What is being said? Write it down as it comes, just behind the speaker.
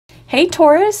Hey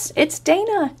Taurus, it's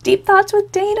Dana. Deep Thoughts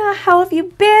with Dana. How have you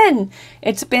been?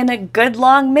 It's been a good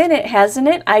long minute, hasn't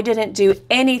it? I didn't do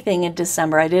anything in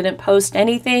December. I didn't post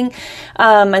anything.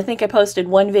 I think I posted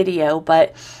one video,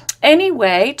 but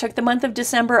anyway, took the month of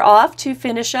December off to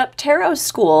finish up tarot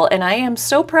school, and I am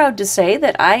so proud to say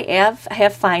that I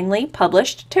have finally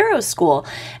published tarot school.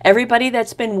 Everybody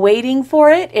that's been waiting for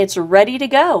it, it's ready to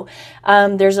go.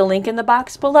 There's a link in the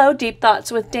box below.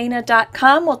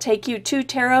 deepthoughtswithdana.com will take you to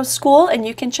tarot school, and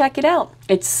you can check it out.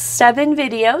 It's 7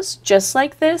 videos, just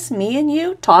like this, me and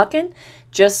you talking,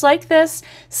 just like this,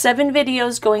 7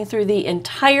 videos going through the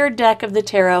entire deck of the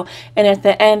tarot, and at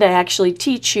the end I actually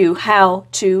teach you how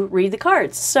to read the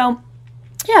cards. So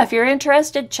yeah, if you're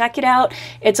interested, check it out.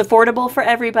 It's affordable for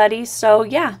everybody. So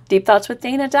yeah,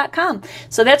 deepthoughtswithdana.com.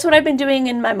 So that's what I've been doing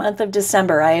in my month of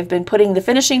December. I have been putting the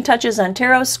finishing touches on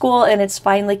tarot school, and it's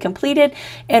finally completed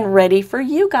and ready for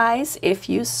you guys if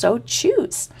you so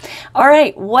choose. All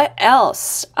right, what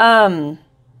else?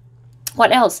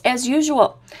 What else? As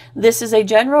usual, this is a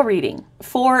general reading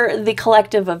for the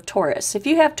collective of Taurus. If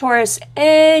you have Taurus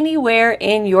anywhere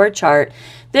in your chart,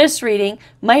 this reading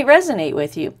might resonate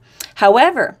with you.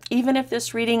 However, even if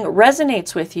this reading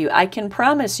resonates with you, I can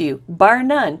promise you, bar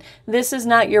none, this is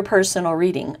not your personal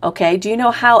reading, okay? Do you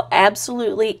know how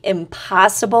absolutely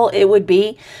impossible it would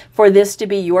be for this to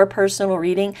be your personal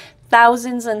reading?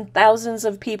 Thousands and thousands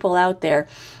of people out there.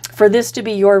 For this to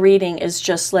be your reading is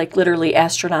just like literally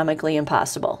astronomically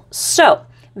impossible. So,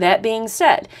 that being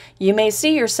said, you may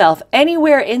see yourself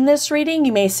anywhere in this reading.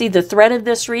 You may see the thread of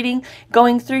this reading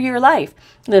going through your life.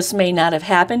 This may not have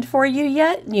happened for you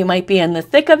yet. You might be in the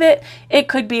thick of it. It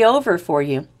could be over for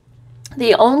you.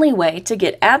 The only way to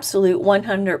get absolute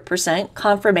 100%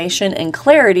 confirmation and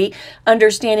clarity,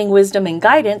 understanding, wisdom, and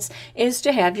guidance is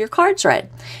to have your cards read.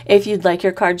 If you'd like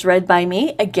your cards read by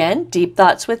me, again,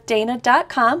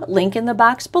 deepthoughtswithdana.com, link in the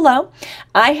box below.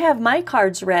 I have my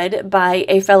cards read by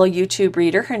a fellow YouTube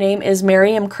reader. Her name is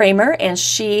Miriam Kramer, and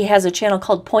she has a channel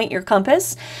called Point Your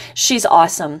Compass. She's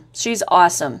awesome. She's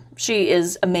awesome. She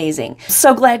is amazing.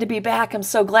 So glad to be back. I'm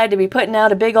so glad to be putting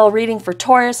out a big old reading for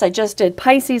Taurus. I just did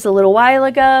Pisces a little while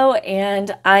ago,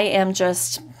 and I'm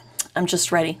just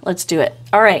ready. Let's do it.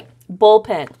 All right,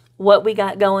 bullpen. What we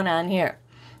got going on here?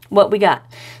 What we got?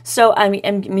 So I'm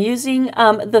using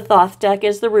the Thoth deck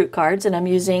as the root cards, and I'm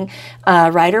using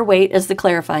Rider Waite as the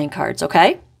clarifying cards,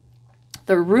 okay?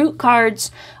 The root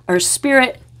cards are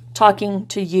spirit talking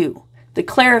to you. The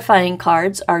clarifying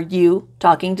cards are you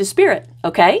talking to spirit,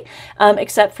 okay?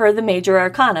 Except for the major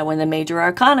arcana. When the major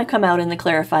arcana come out in the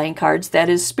clarifying cards, that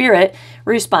is spirit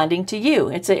responding to you.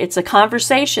 It's a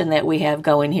conversation that we have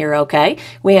going here, okay?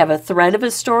 We have a thread of a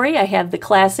story. I have the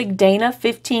classic Dana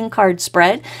 15 card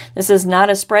spread. This is not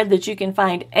a spread that you can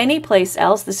find anyplace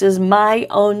else. This is my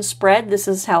own spread. This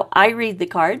is how I read the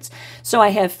cards. So I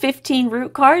have 15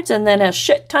 root cards and then a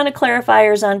shit ton of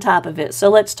clarifiers on top of it. So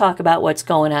let's talk about what's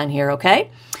going on here, okay?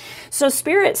 So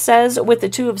Spirit says with the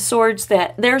Two of Swords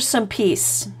that there's some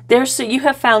peace. You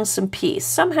have found some peace.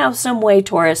 Somehow, some way,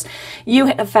 Taurus, you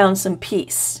have found some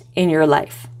peace in your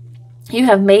life. You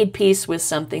have made peace with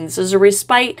something. This is a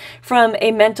respite from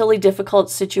a mentally difficult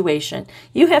situation.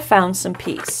 You have found some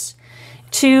peace.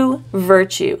 2,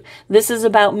 virtue. This is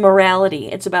about morality.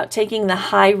 It's about taking the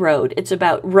high road. It's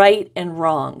about right and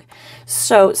wrong.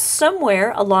 So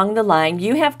somewhere along the line,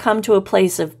 you have come to a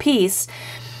place of peace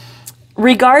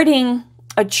regarding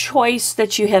a choice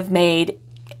that you have made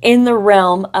in the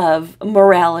realm of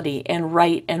morality and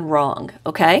right and wrong,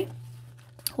 okay?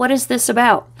 What is this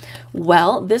about?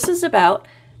 Well, this is about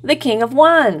the King of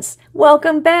Wands.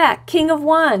 Welcome back, King of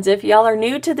Wands. If y'all are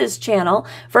new to this channel,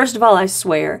 first of all, I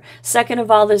swear. Second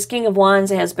of all, this King of Wands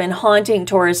has been haunting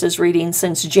Taurus's reading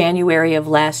since January of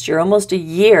last year, almost a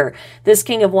year. This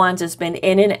King of Wands has been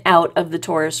in and out of the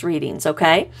Taurus readings,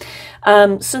 okay?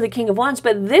 So the King of Wands,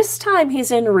 but this time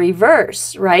he's in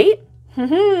reverse, right?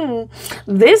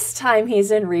 This time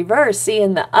he's in reverse. See,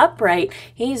 in the upright,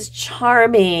 he's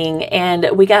charming,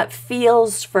 and we got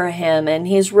feels for him, and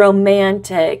he's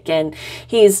romantic, and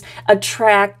he's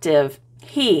attractive.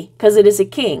 Because it is a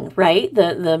king, right?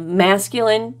 The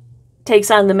masculine takes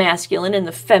on the masculine, and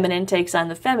the feminine takes on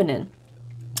the feminine.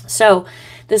 So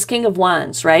this King of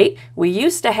Wands, right? We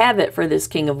used to have it for this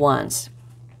King of Wands.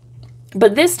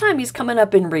 But this time he's coming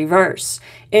up in reverse.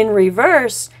 In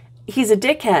reverse, he's a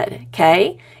dickhead,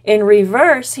 okay? In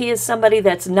reverse, he is somebody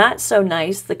that's not so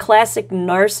nice, the classic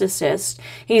narcissist.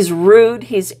 He's rude,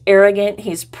 he's arrogant,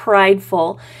 he's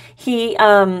prideful. He's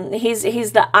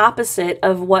the opposite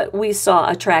of what we saw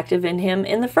attractive in him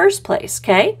in the first place,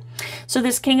 okay? So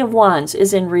this King of Wands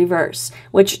is in reverse,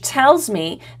 which tells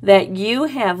me that you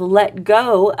have let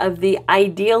go of the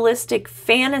idealistic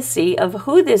fantasy of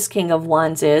who this King of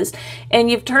Wands is, and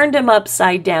you've turned him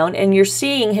upside down, and you're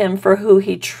seeing him for who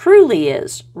he truly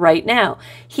is right now.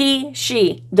 He,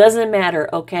 she, doesn't matter,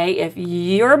 okay? If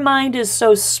your mind is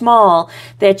so small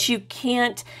that you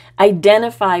can't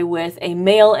identify with a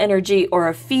male energy or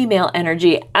a female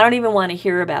energy, I don't even want to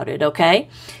hear about it, okay?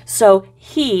 So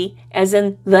he, as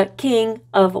in the King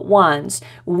of Wands,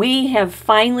 we have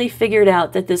finally figured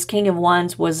out that this King of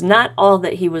Wands was not all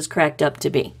that he was cracked up to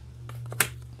be.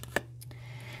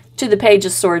 To the Page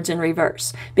of Swords in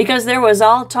reverse, because there was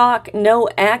all talk, no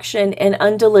action, and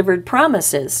undelivered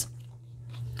promises.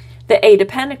 The Eight of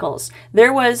Pentacles,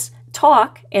 there was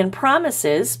talk and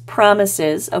promises,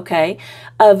 okay,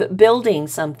 of building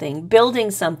something,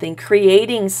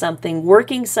 creating something,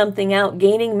 working something out,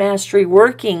 gaining mastery,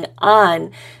 working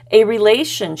on a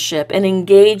relationship, an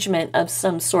engagement of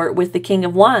some sort with the King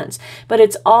of Wands. But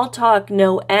it's all talk,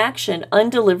 no action,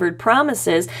 undelivered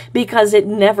promises, because it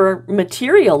never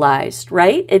materialized,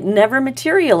 right? It never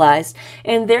materialized.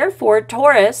 And therefore,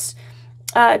 Taurus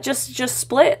just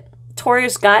split.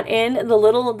 Taurus got in the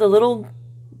little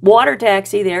water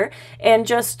taxi there and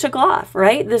just took off,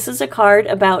 right? This is a card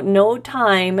about no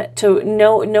time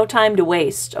to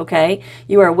waste, okay?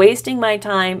 You are wasting my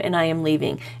time and I am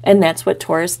leaving. And that's what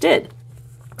Taurus did.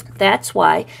 That's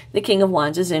why the King of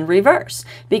Wands is in reverse,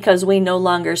 because we no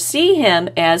longer see him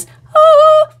as,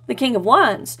 oh, the King of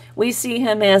Wands. We see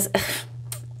him as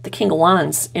the King of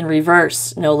Wands in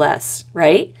reverse, no less,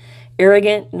 right?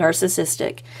 Arrogant,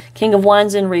 narcissistic. King of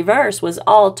Wands in reverse was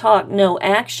all talk, no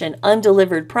action,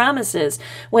 undelivered promises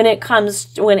when it comes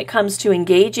to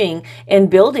engaging and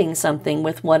building something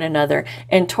with one another.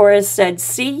 And Taurus said,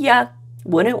 see ya,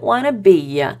 wouldn't want to be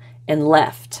ya, and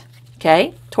left.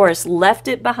 Okay? Taurus left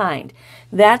it behind.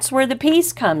 That's where the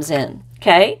peace comes in.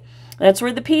 Okay? That's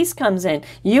where the peace comes in.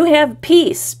 You have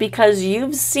peace because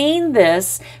you've seen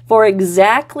this for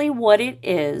exactly what it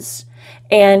is,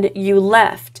 and you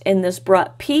left, and this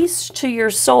brought peace to your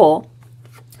soul,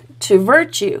 to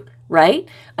virtue, right?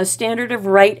 A standard of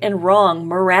right and wrong,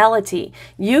 morality.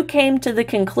 You came to the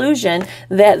conclusion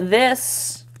that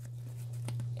this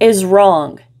is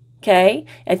wrong, okay?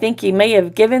 I think you may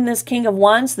have given this King of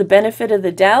Wands the benefit of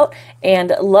the doubt,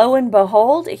 and lo and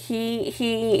behold, he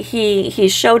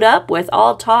showed up with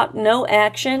all talk, no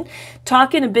action,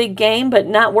 talking a big game, but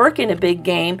not working a big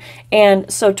game,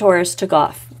 and so Taurus took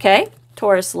off, okay?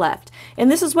 Taurus left.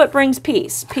 And this is what brings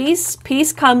peace.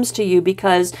 Peace comes to you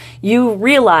because you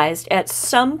realized at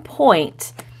some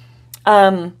point,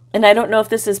 and I don't know if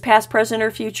this is past, present, or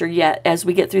future yet. As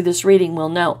we get through this reading, we'll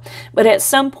know. But at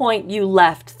some point, you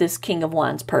left this King of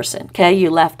Wands person. Okay? You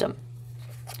left him.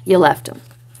 You left him.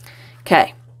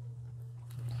 Okay.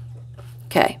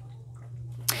 Okay.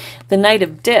 The Knight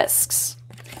of Discs.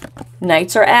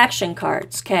 Knights are action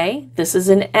cards. Okay? This is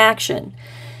an action.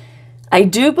 I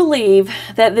do believe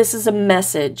that this is a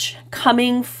message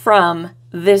coming from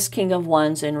this King of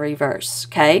Wands in reverse,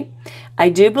 okay? I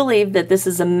do believe that this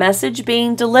is a message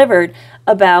being delivered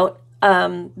about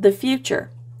the future,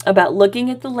 about looking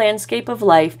at the landscape of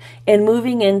life and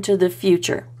moving into the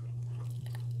future.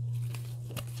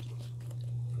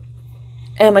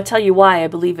 And I'm going to tell you why I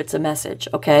believe it's a message,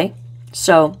 okay?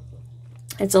 So,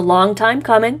 it's a long time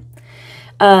coming.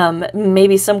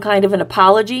 Maybe some kind of an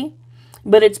apology.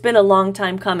 But it's been a long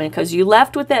time coming because you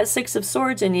left with that Six of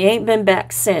Swords and you ain't been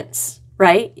back since,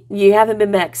 right? You haven't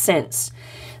been back since.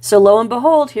 So lo and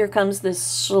behold, here comes this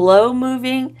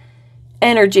slow-moving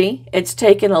energy. It's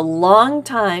taken a long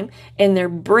time, and they're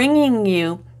bringing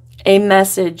you a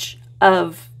message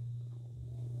of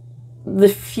the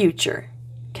future,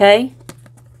 okay?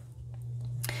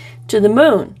 To the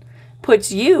Moon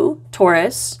puts you,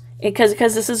 Taurus, because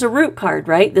this is a root card,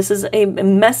 right? This is a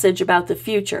message about the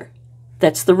future.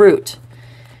 That's the root.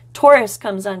 Taurus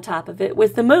comes on top of it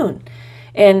with the Moon.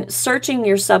 And searching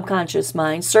your subconscious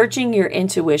mind, searching your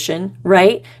intuition,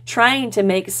 right? Trying to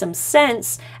make some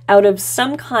sense out of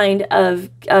some kind of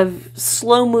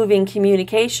slow-moving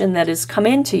communication that has come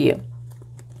into you.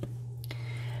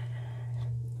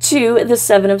 To the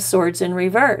Seven of Swords in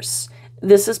reverse.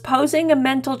 This is posing a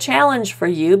mental challenge for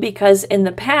you because in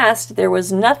the past there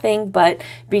was nothing but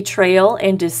betrayal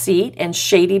and deceit and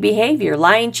shady behavior,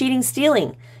 lying, cheating,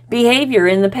 stealing behavior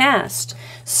in the past.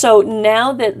 So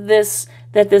now that this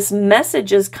that this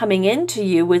message is coming into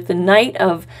you with the Knight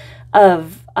of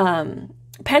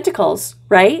Pentacles,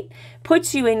 right?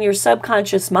 Puts you in your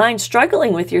subconscious mind,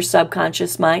 struggling with your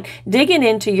subconscious mind, digging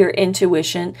into your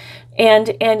intuition,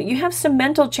 and you have some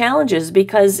mental challenges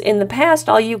because in the past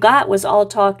all you got was all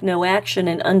talk, no action,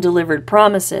 and undelivered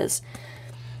promises.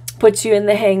 Puts you in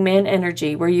the Hangman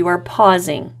energy where you are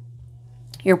pausing,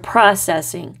 you're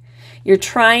processing, you're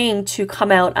trying to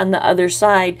come out on the other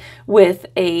side with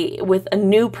a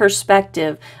new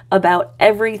perspective about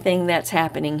everything that's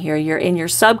happening here. You're in your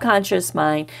subconscious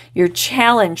mind. You're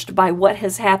challenged by what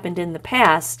has happened in the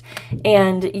past,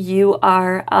 and you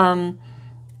are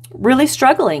really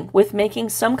struggling with making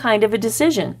some kind of a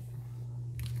decision.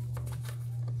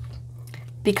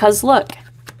 Because look,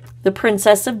 the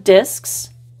Princess of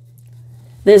Discs,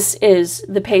 this is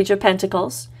the Page of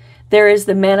Pentacles. There is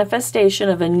the manifestation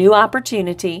of a new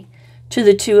opportunity to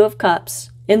the Two of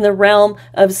Cups in the realm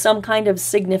of some kind of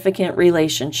significant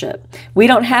relationship. We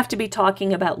don't have to be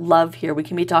talking about love here. We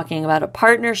can be talking about a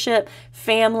partnership,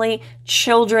 family,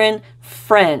 children,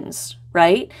 friends,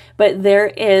 right? But there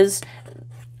is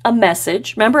a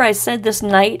message. Remember I said this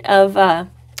Knight of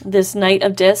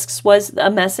Discs was a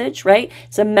message, right?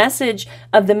 It's a message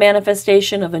of the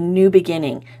manifestation of a new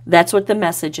beginning. That's what the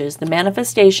message is, the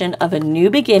manifestation of a new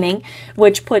beginning,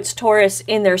 which puts Taurus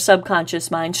in their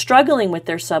subconscious mind, struggling with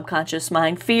their subconscious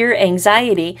mind, fear,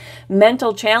 anxiety,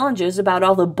 mental challenges about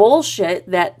all the bullshit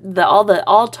that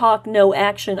all talk, no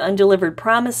action, undelivered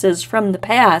promises from the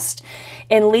past,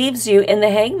 and leaves you in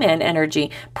the Hangman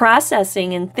energy,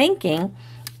 processing and thinking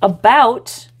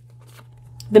about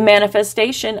the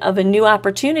manifestation of a new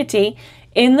opportunity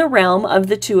in the realm of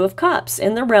the Two of Cups,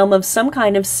 in the realm of some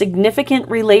kind of significant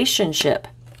relationship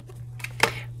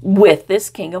with this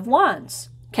King of Wands,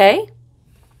 okay?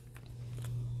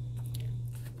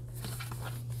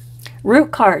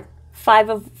 Root card, five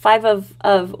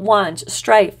of Wands,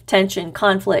 strife, tension,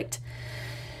 conflict.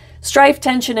 Strife,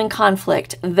 tension, and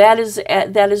conflict. That is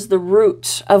the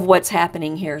root of what's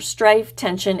happening here. Strife,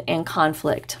 tension, and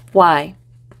conflict. Why?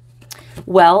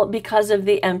 Well, because of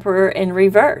the Emperor in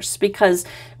reverse. Because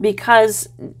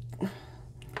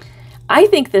I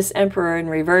think this Emperor in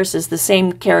reverse is the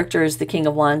same character as the King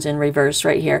of Wands in reverse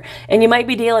right here. And you might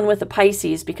be dealing with the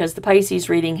Pisces because the Pisces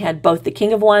reading had both the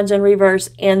King of Wands in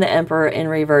reverse and the Emperor in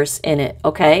reverse in it,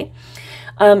 okay?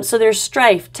 So there's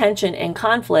strife, tension, and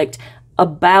conflict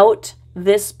about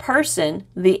this person,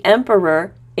 the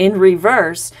Emperor in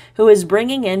reverse, who is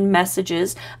bringing in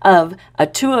messages of a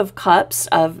Two of Cups,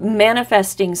 of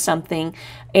manifesting something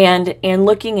and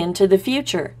looking into the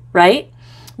future, right?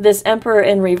 This Emperor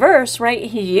in reverse, right?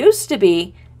 He used to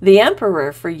be the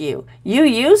Emperor for you. You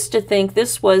used to think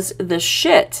this was the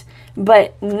shit,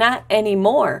 but not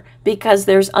anymore because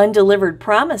there's undelivered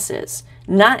promises.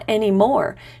 Not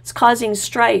anymore. It's causing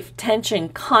strife, tension,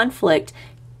 conflict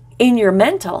in your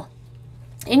mental,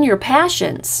 in your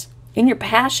passions,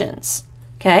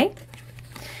 okay?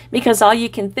 Because all you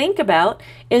can think about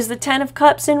is the Ten of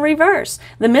Cups in reverse,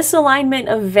 the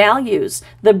misalignment of values,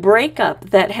 the breakup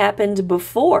that happened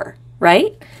before,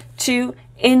 right? To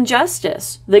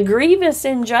injustice, the grievous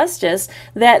injustice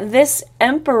that this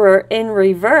Emperor in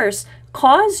reverse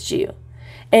caused you.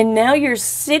 And now you're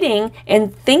sitting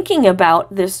and thinking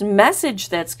about this message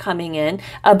that's coming in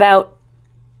about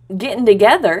getting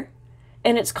together,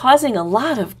 and it's causing a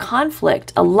lot of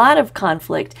conflict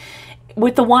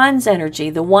with the Wands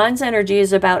energy. The Wands energy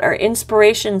is about our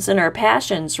inspirations and our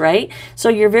passions, right? So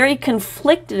you're very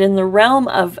conflicted in the realm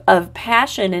of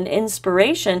passion and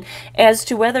inspiration as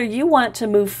to whether you want to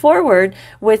move forward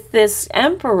with this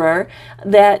Emperor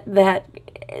that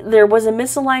there was a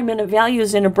misalignment of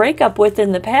values and a breakup with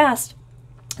in the past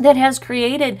that has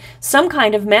created some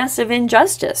kind of massive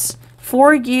injustice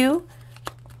for you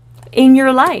in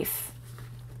your life.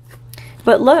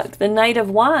 But look, the Knight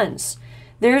of Wands,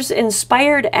 there's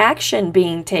inspired action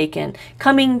being taken,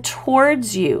 coming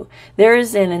towards you. There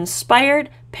is an inspired,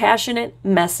 passionate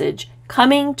message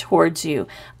coming towards you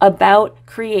about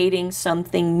creating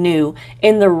something new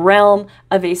in the realm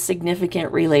of a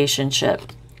significant relationship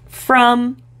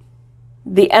from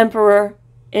the Emperor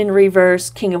in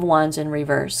reverse, King of Wands in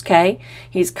reverse, okay?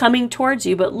 He's coming towards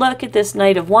you, but look at this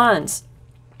Knight of Wands.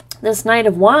 This Knight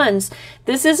of Wands,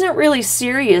 this isn't really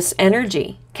serious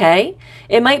energy, okay?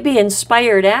 It might be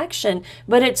inspired action,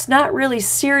 but it's not really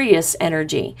serious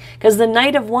energy because the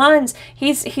Knight of Wands,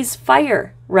 he's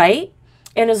fire, right?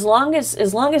 And as long as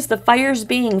the fire's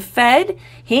being fed,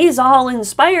 he's all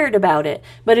inspired about it.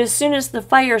 But as soon as the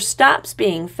fire stops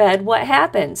being fed, what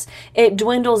happens? It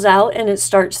dwindles out and it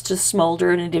starts to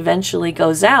smolder and it eventually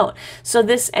goes out. So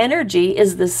this energy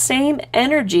is the same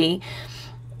energy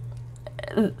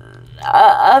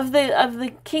of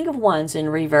the King of Wands in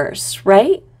reverse,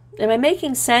 right? Am I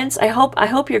making sense? I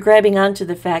hope you're grabbing onto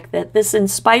the fact that this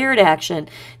inspired action,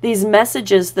 these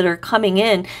messages that are coming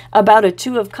in about a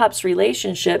Two of Cups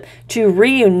relationship to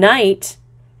reunite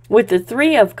with the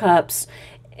Three of Cups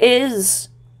is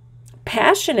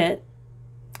passionate,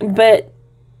 but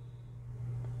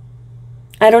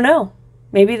I don't know.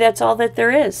 Maybe that's all that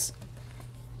there is.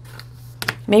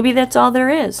 Maybe that's all there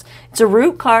is. It's a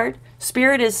root card.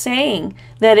 Spirit is saying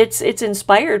that it's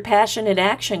inspired, passionate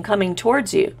action coming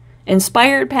towards you.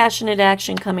 Inspired, passionate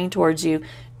action coming towards you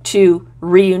to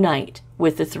reunite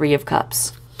with the Three of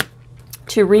Cups.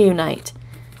 To reunite,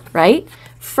 right?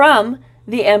 From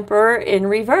the Emperor in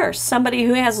reverse. Somebody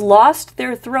who has lost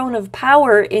their throne of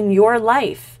power in your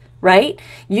life, right?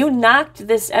 You knocked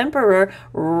this Emperor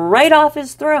right off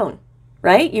his throne,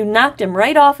 right? You knocked him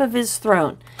right off of his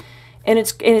throne. And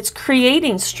it's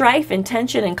creating strife and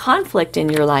tension and conflict in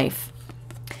your life.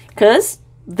 Because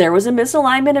there was a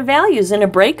misalignment of values and a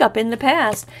breakup in the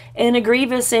past and a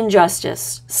grievous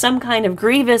injustice. Some kind of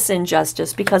grievous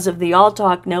injustice because of the all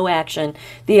talk, no action,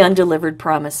 the undelivered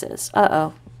promises.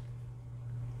 Uh-oh.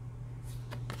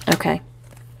 Okay.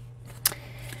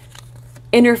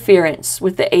 Interference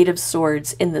with the Eight of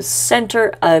Swords in the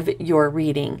center of your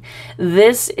reading.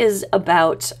 This is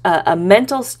about a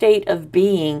mental state of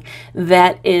being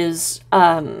that is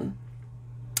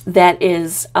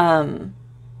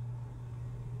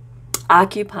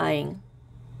occupying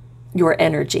your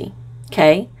energy,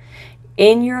 okay?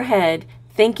 In your head,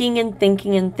 thinking and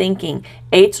thinking and thinking.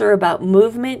 Eights are about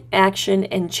movement, action,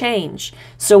 and change.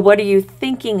 So what are you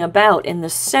thinking about in the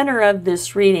center of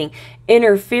this reading?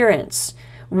 Interference.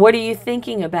 What are you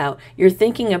thinking about? You're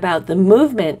thinking about the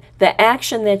movement, the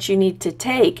action that you need to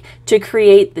take to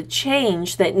create the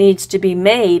change that needs to be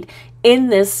made in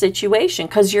this situation,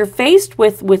 because you're faced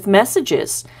with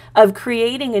messages of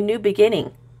creating a new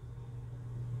beginning.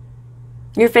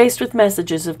 You're faced with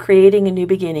messages of creating a new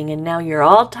beginning, and now you're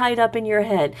all tied up in your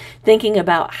head thinking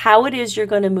about how it is you're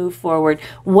going to move forward,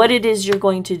 what it is you're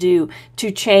going to do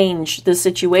to change the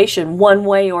situation one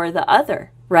way or the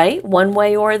other, right? One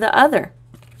way or the other.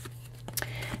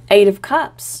 Eight of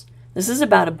Cups. This is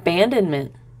about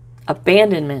abandonment.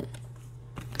 Abandonment.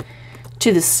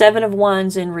 To the Seven of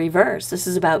Wands in reverse. This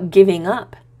is about giving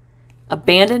up.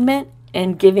 Abandonment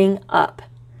and giving up.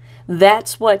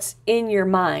 That's what's in your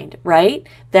mind, right?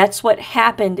 That's what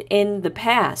happened in the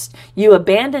past. You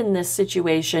abandoned this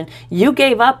situation. You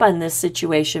gave up on this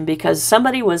situation because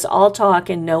somebody was all talk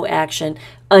and no action,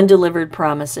 undelivered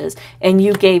promises, and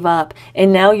you gave up.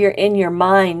 And now you're in your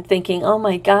mind thinking, oh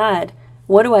my God,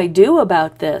 what do I do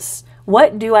about this?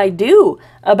 What do I do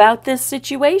about this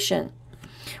situation?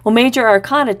 Well, Major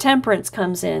Arcana Temperance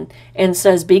comes in and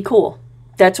says, be cool.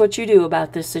 That's what you do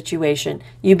about this situation.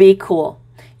 You be cool.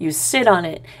 You sit on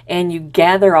it and you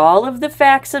gather all of the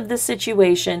facts of the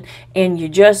situation and you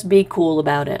just be cool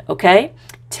about it, okay?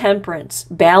 Temperance,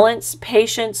 balance,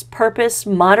 patience, purpose,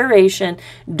 moderation.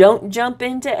 Don't jump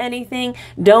into anything.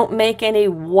 Don't make any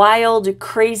wild,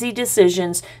 crazy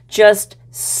decisions. Just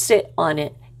sit on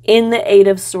it in the Eight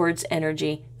of Swords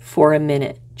energy for a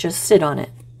minute. Just sit on it.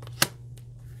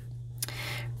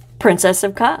 Princess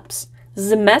of Cups. This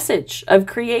is a message of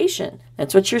creation.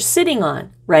 That's what you're sitting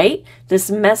on, right? This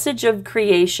message of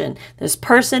creation. This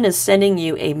person is sending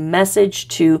you a message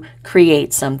to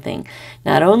create something.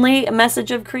 Not only a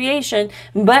message of creation,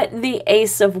 but the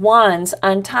Ace of Wands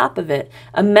on top of it.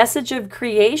 A message of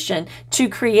creation to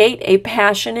create a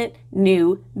passionate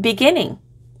new beginning.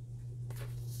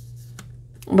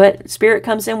 But Spirit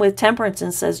comes in with Temperance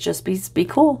and says, just be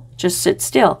cool. Just sit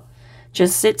still.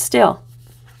 Just sit still.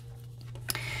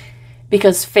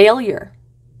 Because failure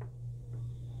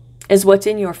is what's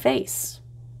in your face.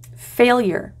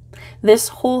 Failure. This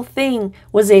whole thing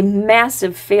was a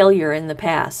massive failure in the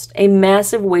past, a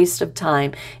massive waste of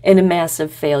time and a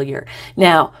massive failure.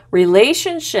 Now,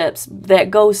 relationships that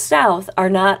go south are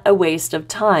not a waste of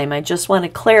time. I just want to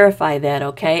clarify that,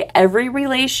 okay? Every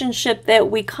relationship that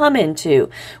we come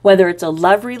into, whether it's a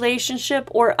love relationship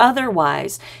or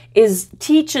otherwise,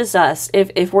 teaches us,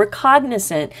 if we're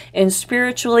cognizant and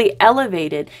spiritually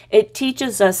elevated, it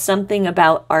teaches us something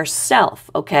about ourself,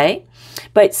 okay?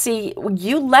 But see,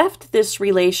 you left this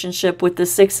relationship with the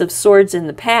Six of Swords in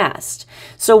the past.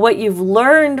 So what you've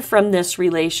learned from this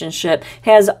relationship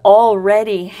has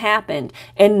already happened.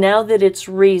 And now that it's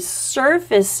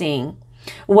resurfacing,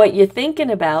 what you're thinking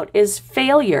about is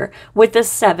failure with the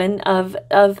Seven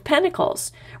of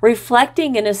Pentacles.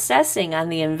 Reflecting and assessing on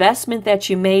the investment that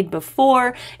you made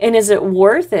before, and is it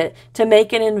worth it to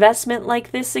make an investment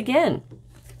like this again?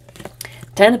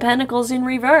 Ten of Pentacles in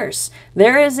reverse.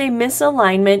 There is a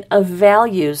misalignment of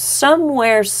values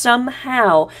somewhere,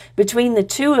 somehow, between the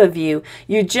two of you.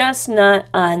 You're just not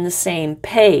on the same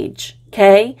page.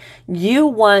 Okay? You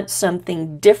want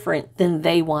something different than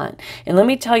they want. And let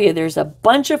me tell you, there's a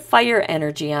bunch of fire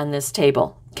energy on this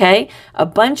table. Okay, a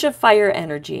bunch of fire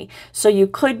energy. So you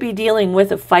could be dealing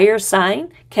with a fire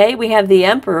sign. Okay, we have the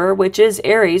Emperor, which is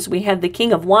Aries. We have the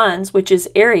King of Wands, which is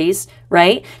Aries,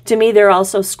 right? To me, they're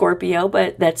also Scorpio,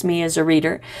 but that's me as a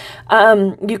reader.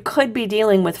 You could be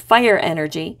dealing with fire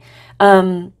energy.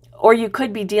 Or you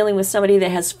could be dealing with somebody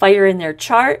that has fire in their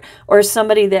chart, or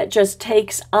somebody that just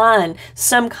takes on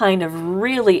some kind of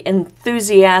really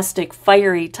enthusiastic,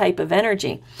 fiery type of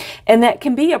energy. And that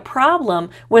can be a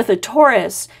problem with a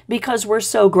Taurus because we're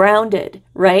so grounded,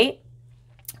 right?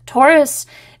 Taurus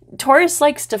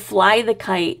likes to fly the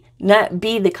kite, not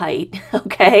be the kite,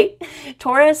 okay?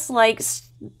 Taurus likes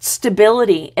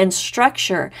stability and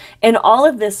structure, and all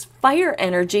of this fire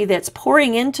energy that's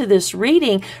pouring into this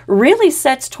reading really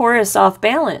sets Taurus off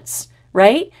balance,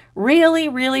 right?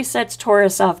 Really sets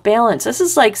Taurus off balance. This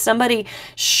is like somebody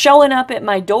showing up at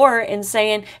my door and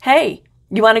saying, hey,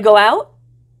 you want to go out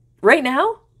right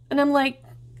now? And I'm like,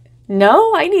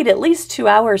 no, I need at least 2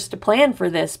 hours to plan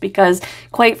for this because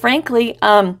quite frankly,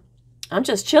 I'm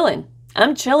just chilling.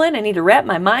 I'm chilling. I need to wrap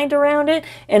my mind around it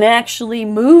and actually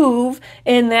move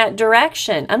in that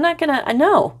direction. I'm not going to,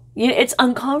 no, it's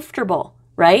uncomfortable,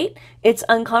 right? It's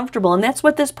uncomfortable. And that's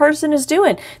what this person is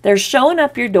doing. They're showing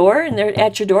up your door and they're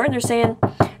at your door and they're saying,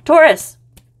 Taurus,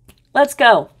 let's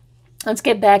go. Let's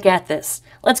get back at this.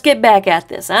 Let's get back at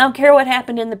this. I don't care what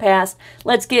happened in the past.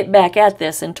 Let's get back at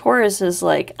this. And Taurus is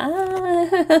like,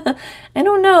 I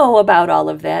don't know about all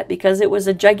of that because it was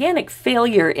a gigantic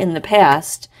failure in the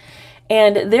past.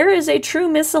 And there is a true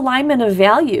misalignment of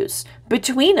values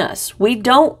between us. We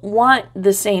don't want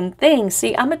the same thing.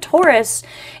 See, I'm a Taurus,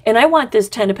 and I want this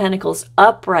Ten of Pentacles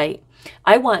upright.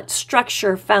 I want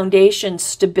structure, foundation,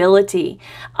 stability.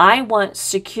 I want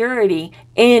security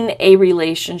in a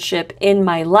relationship in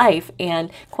my life.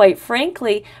 And quite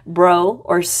frankly, bro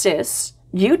or sis,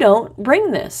 you don't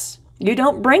bring this. You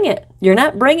don't bring it. You're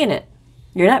not bringing it.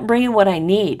 You're not bringing what I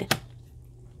need.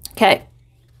 Okay.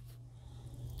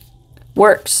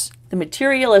 Works, the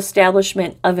material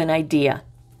establishment of an idea.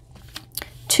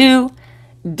 2,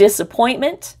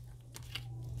 disappointment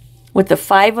with the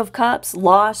 5 of Cups,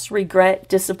 loss, regret,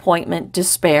 disappointment,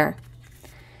 despair.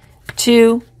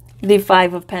 2, the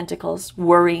 5 of Pentacles,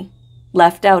 worry,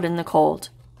 left out in the cold.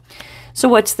 So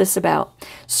what's this about?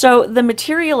 So the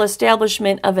material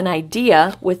establishment of an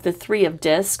idea with the 3 of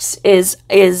Discs is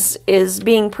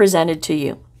being presented to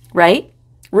you, right?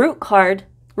 Root card,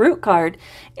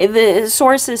 the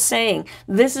source is saying,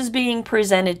 this is being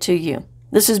presented to you.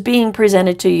 This is being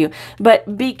presented to you.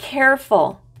 But be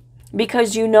careful,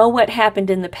 because you know what happened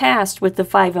in the past with the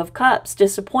 5 of Cups,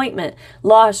 disappointment,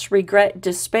 loss, regret,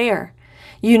 despair.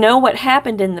 You know what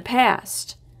happened in the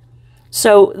past.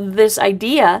 So this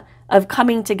idea of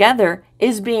coming together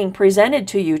is being presented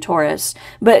to you, Taurus.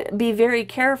 But be very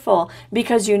careful,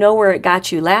 because you know where it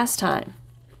got you last time.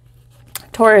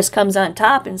 Taurus comes on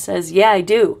top and says, yeah, I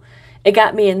do. It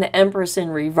got me in the Empress in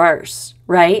reverse,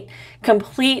 right?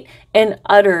 Complete and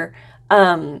utter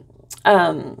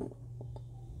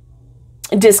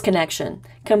disconnection.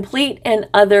 Complete and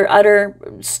utter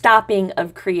stopping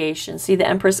of creation. See, the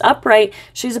Empress upright,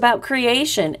 she's about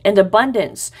creation and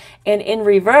abundance. And in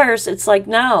reverse, it's like,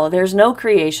 no, there's no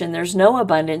creation. There's no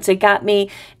abundance. It got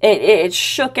me, it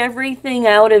shook everything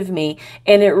out of me.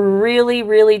 And it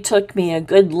really took me a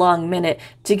good long minute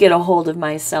to get a hold of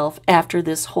myself after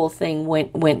this whole thing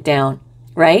went down,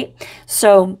 right?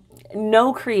 So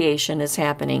no creation is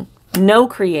happening. No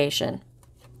creation.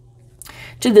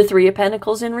 To the 3 of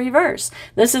Pentacles in reverse.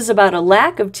 This is about a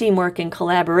lack of teamwork and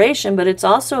collaboration, but it's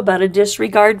also about a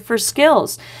disregard for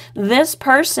skills. This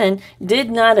person did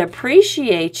not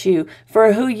appreciate you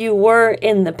for who you were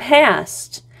in the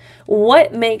past.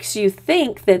 What makes you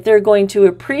think that they're going to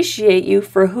appreciate you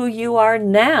for who you are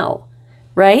now,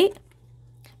 right?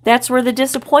 That's where the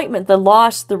disappointment, the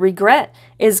loss, the regret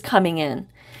is coming in.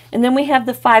 And then we have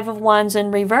the 5 of Wands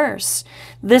in reverse.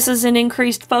 This is an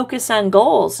increased focus on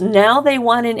goals. Now they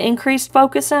want an increased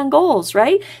focus on goals,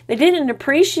 right? They didn't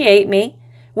appreciate me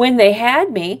when they had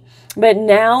me, but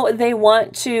now they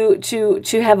want to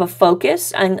have a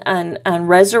focus on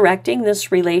resurrecting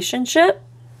this relationship.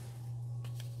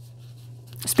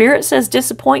 Spirit says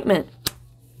disappointment.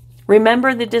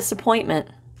 Remember the disappointment.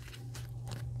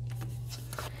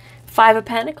 5 of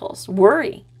Pentacles,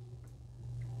 worry.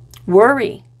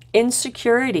 Worry.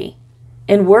 Insecurity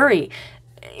and worry.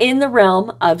 in the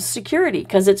realm of security,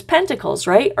 because it's pentacles,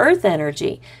 right? Earth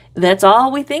energy. That's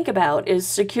all we think about is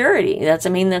security.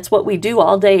 That's what we do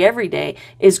all day, every day,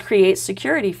 is create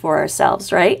security for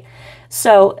ourselves, right?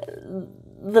 So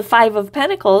the Five of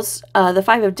Pentacles, the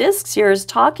Five of Discs here is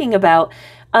talking about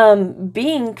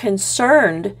being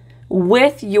concerned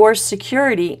with your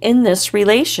security in this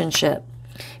relationship.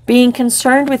 Being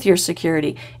concerned with your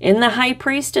security in the High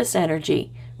Priestess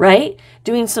energy, right?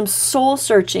 Doing some soul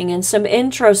searching and some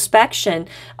introspection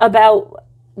about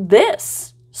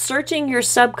this. Searching your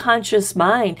subconscious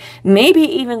mind. Maybe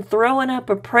even throwing up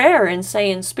a prayer and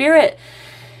saying, Spirit,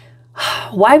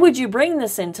 why would you bring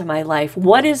this into my life?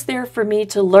 What is there for me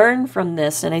to learn from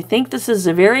this? And I think this is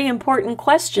a very important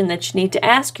question that you need to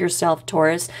ask yourself,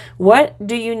 Taurus. What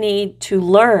do you need to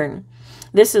learn?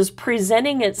 This is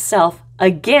presenting itself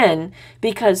again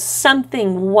because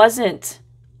something wasn't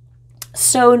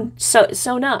sewn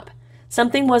up.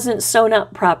 Something wasn't sewn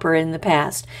up proper in the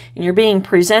past. And you're being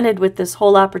presented with this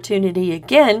whole opportunity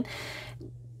again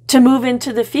to move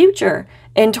into the future.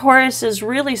 And Taurus is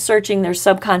really searching their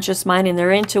subconscious mind and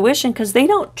their intuition because they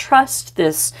don't trust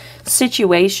this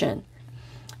situation.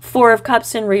 Four of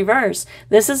Cups in reverse.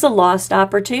 This is a lost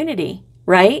opportunity,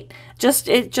 right?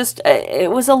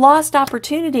 It was a lost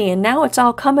opportunity, and now it's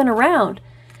all coming around.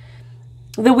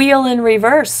 The Wheel in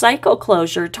reverse, cycle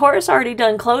closure. Taurus already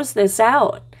done closed this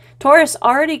out. Taurus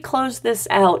already closed this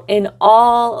out in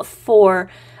all four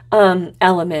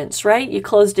elements, right? You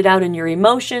closed it out in your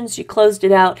emotions, you closed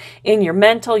it out in your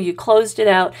mental, you closed it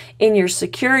out in your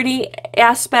security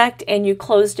aspect, and you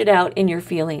closed it out in your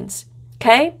feelings.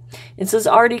 Okay? This is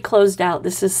already closed out.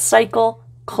 This is cycle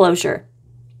closure.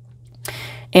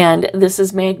 And this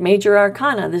is major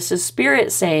arcana. This is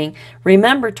Spirit saying,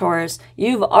 remember, Taurus,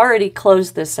 you've already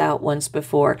closed this out once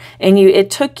before. And it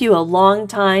took you a long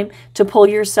time to pull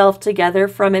yourself together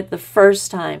from it the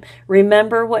first time.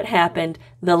 Remember what happened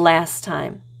the last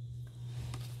time.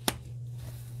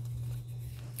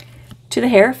 To the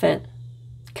Hierophant,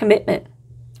 commitment,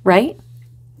 right?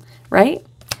 Right?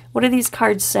 What do these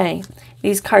cards say?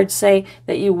 These cards say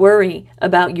that you worry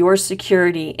about your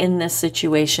security in this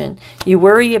situation. You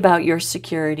worry about your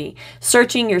security,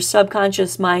 searching your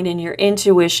subconscious mind and your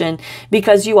intuition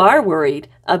because you are worried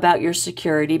about your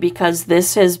security because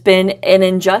this has been an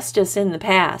injustice in the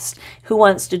past. Who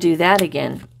wants to do that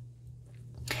again?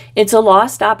 It's a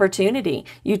lost opportunity.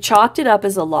 You chalked it up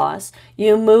as a loss.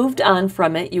 You moved on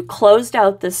from it. You closed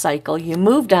out the cycle. You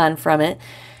moved on from it.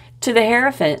 To the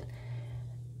Hierophant,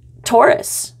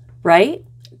 Taurus, right?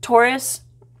 Taurus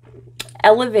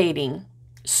elevating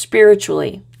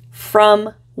spiritually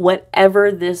from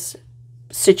whatever this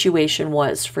situation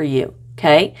was for you,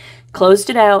 okay? Closed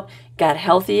it out, got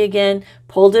healthy again,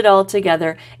 pulled it all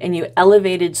together, and you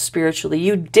elevated spiritually.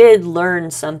 You did learn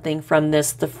something from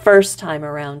this the first time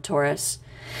around, Taurus.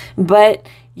 But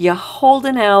you're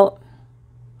holding out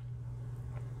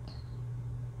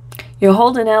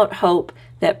hope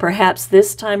that perhaps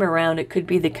this time around it could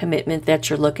be the commitment that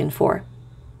you're looking for.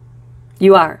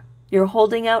 You are. You're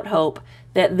holding out hope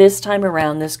that this time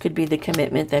around this could be the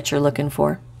commitment that you're looking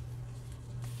for.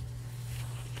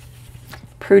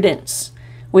 Prudence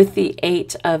with the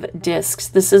Eight of Discs.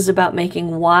 This is about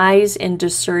making wise and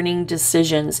discerning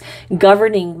decisions,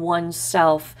 governing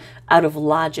oneself out of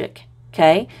logic.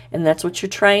 Okay? And that's what you're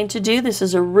trying to do. This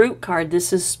is a root card.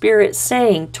 This is Spirit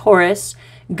saying, Taurus,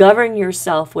 govern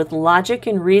yourself with logic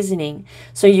and reasoning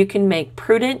so you can make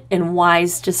prudent and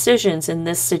wise decisions in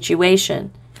this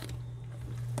situation.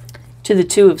 To the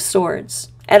Two of Swords,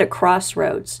 at a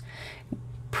crossroads.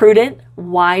 Prudent,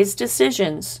 wise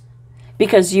decisions,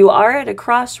 because you are at a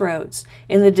crossroads,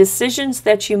 and the decisions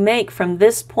that you make from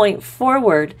this point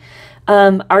forward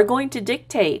are going to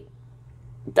dictate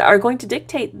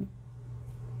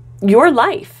your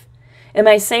life. Am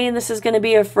I saying this is going to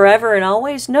be a forever and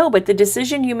always? No, but the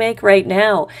decision you make right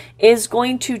now is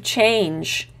going to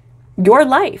change your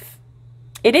life.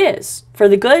 It is. For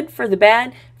the good, for the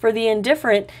bad, for the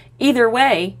indifferent, either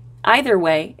way,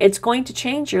 it's going to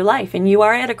change your life. And you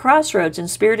are at a crossroads, and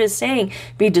Spirit is saying,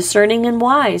 be discerning and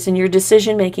wise in your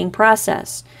decision-making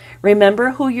process.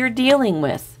 Remember who you're dealing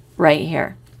with right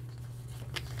here.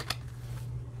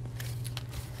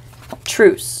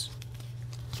 Truce.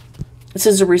 This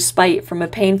is a respite from a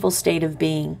painful state of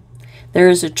being. There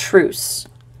is a truce.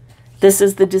 This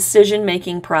is the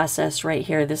decision-making process right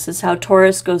here. This is how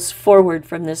Taurus goes forward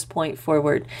from this point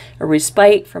forward. A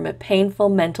respite from a painful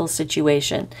mental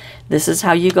situation. This is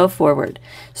how you go forward.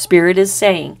 Spirit is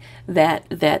saying that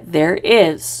there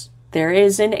is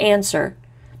an answer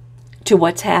to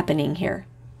what's happening here.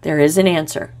 There is an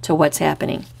answer to what's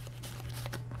happening.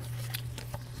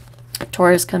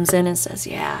 Taurus comes in and says,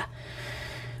 yeah,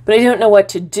 but I don't know what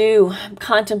to do. I'm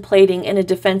contemplating in a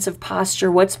defensive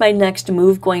posture. What's my next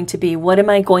move going to be? What am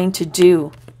I going to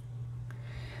do?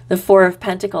 The Four of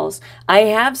Pentacles. I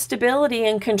have stability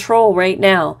and control right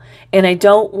now, and I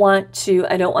don't want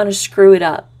to screw it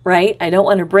up, right? I don't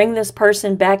want to bring this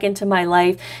person back into my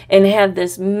life and have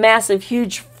this massive,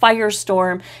 huge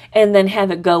firestorm and then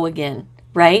have it go again,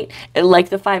 right? Like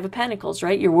the Five of Pentacles,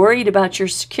 right? You're worried about your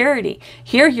security.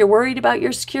 Here, you're worried about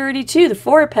your security too. The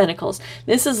Four of Pentacles.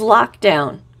 This is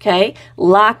lockdown, okay?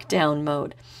 Lockdown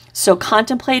mode. So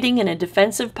contemplating in a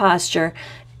defensive posture,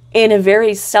 in a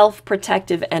very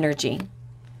self-protective energy.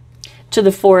 To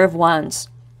the Four of Wands.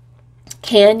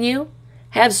 Can you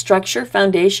have structure,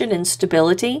 foundation, and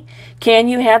stability? Can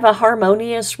you have a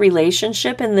harmonious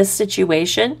relationship in this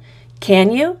situation?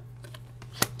 Can you?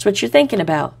 That's what you're thinking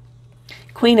about.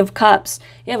 Queen of Cups.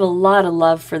 You have a lot of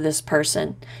love for this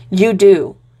person. You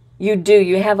do. You do.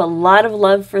 You have a lot of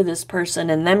love for this person,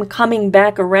 and them coming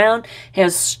back around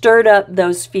has stirred up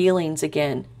those feelings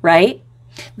again, right?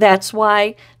 That's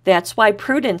why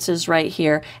prudence is right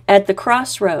here at the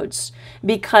crossroads,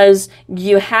 because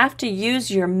you have to use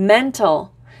your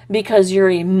mental, because your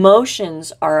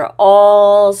emotions are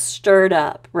all stirred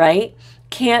up, right?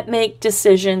 Can't make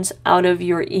decisions out of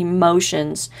your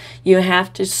emotions. You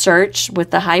have to search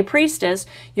with the High Priestess,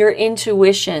 your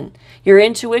intuition. Your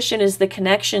intuition is the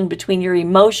connection between your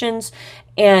emotions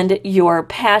and your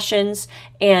passions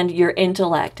and your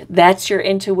intellect. That's your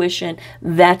intuition.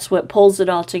 That's what pulls it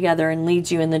all together and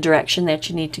leads you in the direction that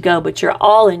you need to go. But you're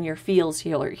all in your feels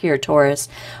here, Taurus.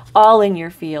 All in your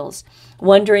feels.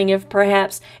 Wondering if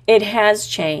perhaps it has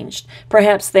changed.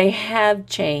 Perhaps they have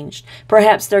changed.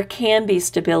 Perhaps there can be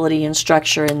stability and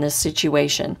structure in this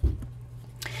situation.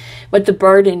 But the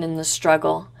burden and the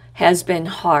struggle has been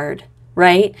hard.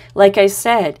 Right? Like I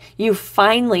said, you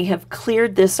finally have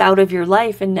cleared this out of your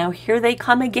life, and now here they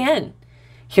come again.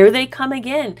 Here they come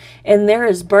again. And there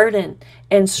is burden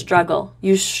and struggle.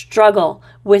 You struggle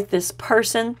with this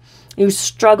person. You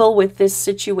struggle with this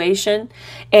situation.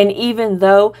 And even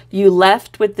though you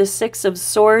left with the Six of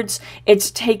Swords,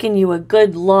 it's taken you a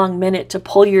good long minute to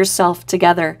pull yourself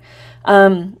together.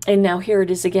 And now here it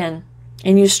is again.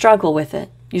 And you struggle with it.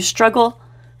 You struggle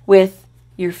with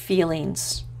your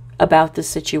feelings about the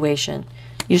situation.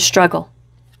 You struggle.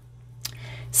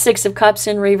 Six of Cups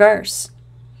in reverse.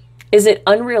 Is it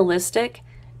unrealistic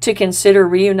to consider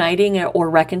reuniting or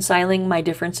reconciling my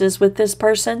differences with this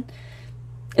person?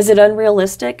 Is it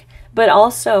unrealistic? But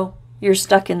also, you're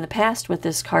stuck in the past with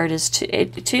this card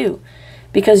too,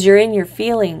 because you're in your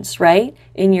feelings, right?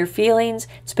 In your feelings.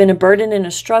 It's been a burden and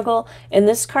a struggle. And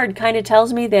this card kind of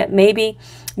tells me that maybe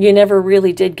you never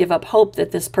really did give up hope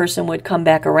that this person would come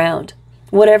back around.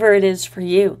 Whatever it is for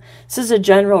you. This is a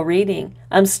general reading.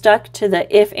 I'm stuck to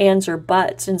the if, ands, or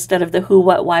buts instead of the who,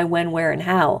 what, why, when, where, and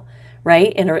how,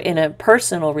 right? In a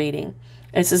personal reading.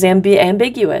 This is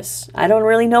ambiguous. I don't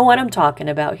really know what I'm talking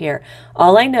about here.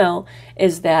 All I know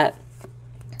is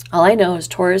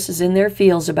Taurus is in their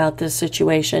feels about this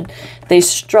situation. They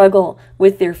struggle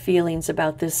with their feelings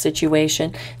about this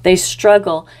situation. They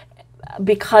struggle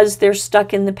because they're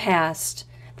stuck in the past.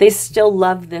 They still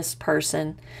love this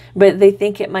person, but they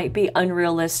think it might be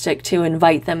unrealistic to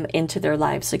invite them into their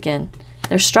lives again.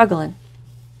 They're struggling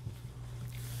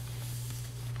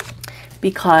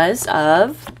because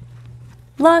of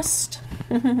lust.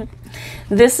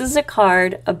 This is a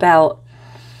card about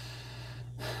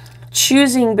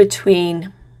choosing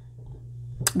between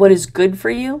what is good for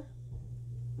you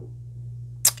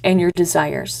and your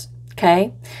desires.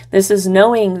 Okay? This is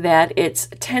knowing that it's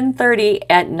 10:30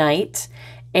 at night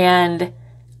and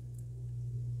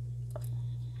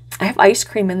I have ice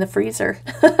cream in the freezer.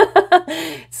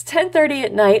 It's 10:30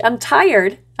 at night. I'm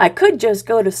tired. I could just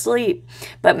go to sleep.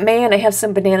 But man, I have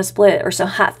some banana split or some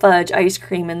hot fudge ice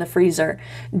cream in the freezer.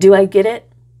 Do I get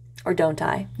it or don't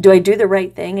I? Do I do the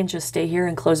right thing and just stay here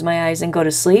and close my eyes and go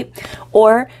to sleep?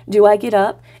 Or do I get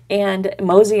up and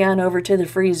mosey on over to the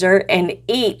freezer and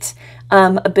eat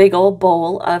a big old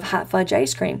bowl of hot fudge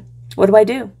ice cream? What do I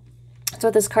do? That's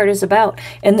what this card is about.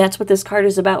 And that's what this card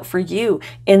is about for you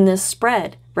in this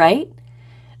spread, right?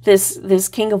 This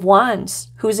King of Wands,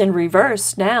 who's in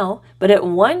reverse now, but at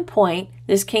one point,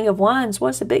 this King of Wands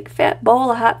was a big fat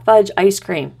bowl of hot fudge ice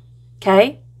cream,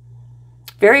 okay?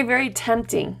 Very, very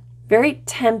tempting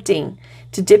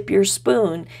to dip your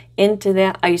spoon into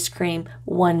that ice cream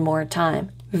one more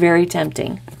time. Very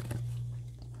tempting.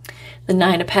 The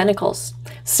Nine of Pentacles,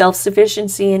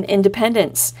 self-sufficiency and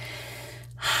independence.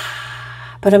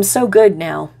 But I'm so good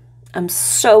now. I'm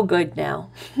so good now.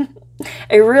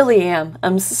 I really am.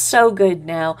 I'm so good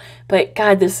now. But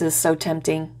God, this is so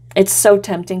tempting. It's so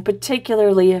tempting,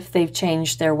 particularly if they've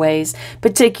changed their ways,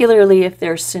 particularly if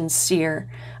they're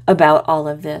sincere about all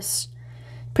of this,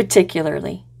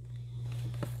 particularly.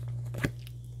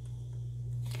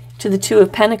 To the Two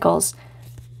of Pentacles.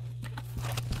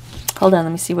 Hold on,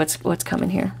 let me see what's coming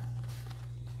here.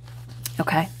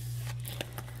 Okay.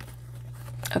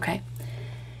 Okay.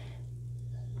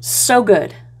 So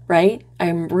good, right?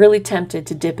 I'm really tempted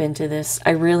to dip into this.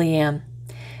 I really am.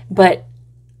 But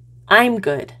I'm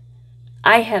good.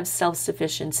 I have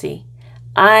self-sufficiency.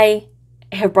 I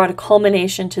have brought a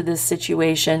culmination to this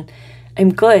situation.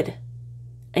 I'm good.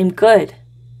 I'm good.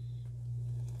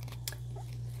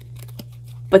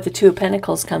 But the Two of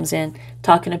Pentacles comes in,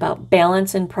 talking about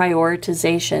balance and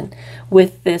prioritization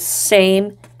with this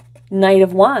same Knight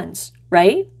of Wands,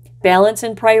 right? Balance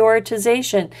and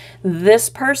prioritization. This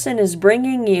person is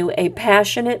bringing you a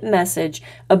passionate message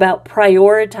about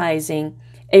prioritizing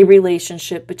a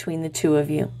relationship between the two of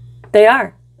you. They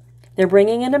are. They're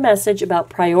bringing in a message about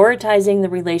prioritizing the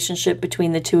relationship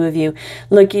between the two of you.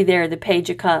 Looky there, the Page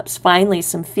of Cups. Finally,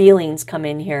 some feelings come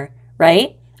in here,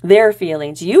 right? Their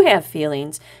feelings. You have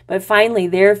feelings, but finally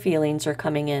their feelings are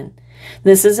coming in.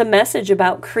 This is a message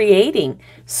about creating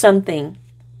something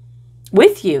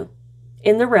with you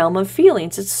in the realm of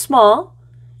feelings. It's small.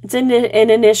 It's an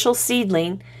initial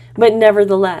seedling, but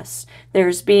nevertheless,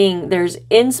 there's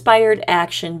inspired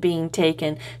action being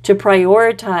taken to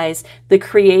prioritize the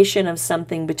creation of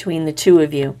something between the two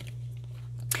of you.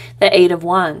 The Eight of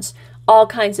Wands. All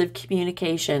kinds of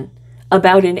communication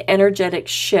about an energetic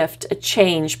shift, a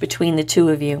change between the two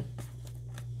of you.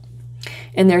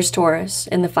 And there's Taurus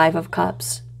in the Five of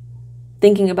Cups,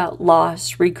 thinking about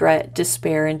loss, regret,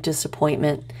 despair, and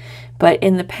disappointment. But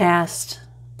in the past,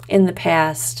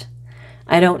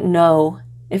 I don't know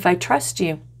if I trust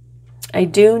you. I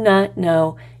do not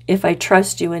know if I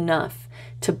trust you enough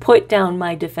to put down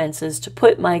my defenses, to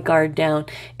put my guard down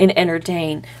and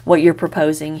entertain what you're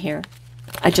proposing here.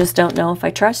 I just don't know if I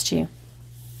trust you.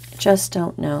 Just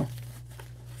don't know.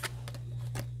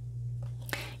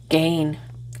 Gain,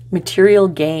 material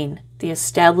gain, the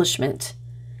establishment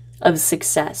of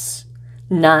success.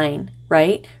 9,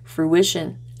 right?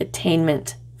 Fruition,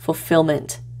 attainment,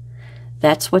 fulfillment.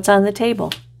 That's what's on the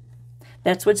table.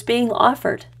 That's what's being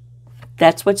offered.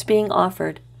 That's what's being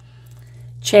offered.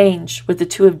 Change with the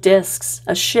Two of Discs,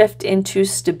 a shift into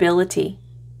stability.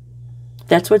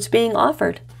 That's what's being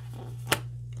offered.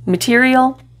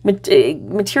 Material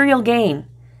gain,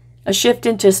 a shift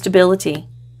into stability.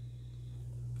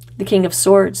 The King of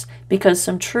Swords, because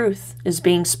some truth is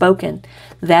being spoken.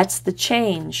 That's the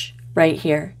change right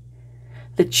here.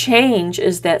 The change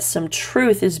is that some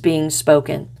truth is being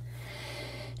spoken.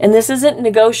 And this isn't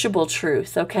negotiable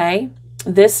truth, okay?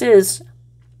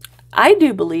 I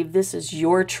do believe this is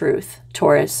your truth,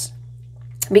 Taurus.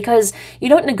 Because you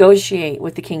don't negotiate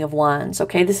with the King of Wands,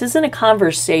 okay? This isn't a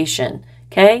conversation.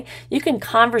 Okay? You can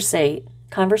conversate.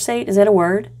 Conversate, is that a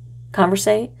word?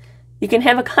 Conversate? You can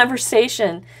have a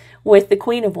conversation with the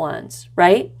Queen of Wands,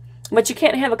 right? But you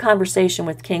can't have a conversation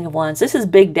with the King of Wands. This is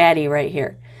Big Daddy right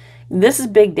here. This is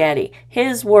Big Daddy.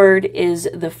 His word is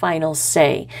the final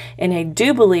say. And I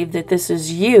do believe that this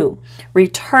is you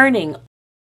returning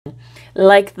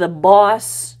like the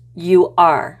boss you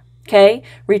are. Okay?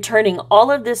 Returning all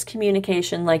of this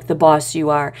communication like the boss you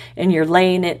are. And you're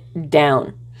laying it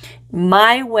down.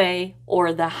 My way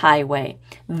or the highway.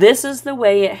 This is the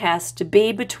way it has to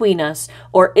be between us,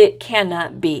 or it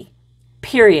cannot be.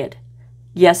 Period.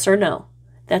 Yes or no.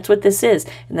 That's what this is.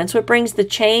 And that's what brings the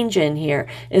change in here,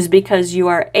 is because you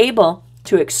are able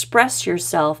to express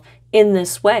yourself in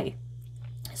this way.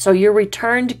 So your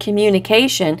returned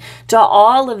communication to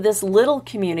all of this little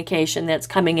communication that's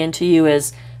coming into you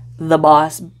is the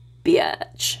boss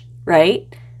bitch,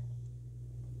 right?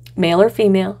 Male or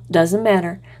female, doesn't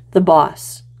matter. The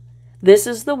boss. This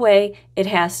is the way it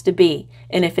has to be.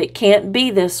 And if it can't be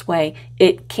this way,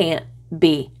 it can't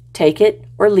be. Take it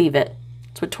or leave it.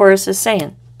 That's what Taurus is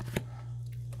saying.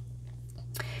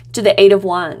 To the Eight of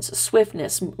Wands,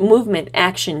 swiftness, movement,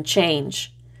 action,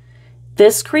 change.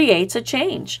 This creates a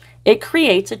change. It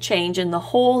creates a change in the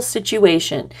whole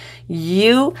situation.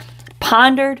 You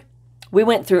pondered. We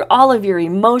went through all of your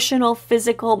emotional,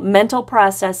 physical, mental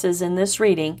processes in this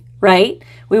reading, right?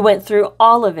 We went through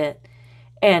all of it.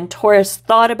 And Taurus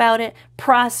thought about it,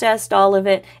 processed all of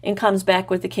it, and comes back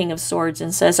with the King of Swords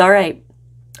and says, all right,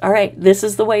 this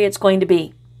is the way it's going to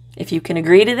be. If you can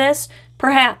agree to this,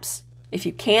 perhaps. If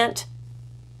you can't,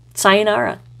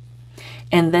 sayonara.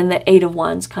 And then the Eight of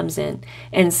Wands comes in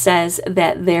and says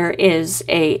that there is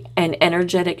an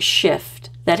energetic shift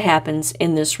that happens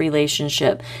in this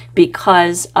relationship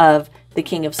because of the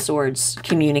King of Swords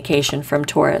communication from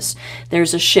Taurus.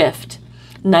 There's a shift.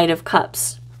 Knight of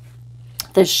Cups.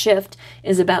 The shift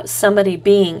is about somebody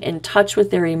being in touch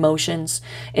with their emotions,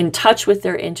 in touch with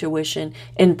their intuition,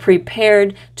 and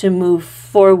prepared to move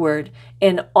forward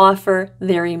and offer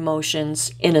their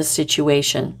emotions in a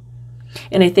situation.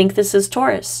 And I think this is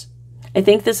Taurus. I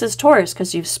think this is Taurus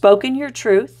because you've spoken your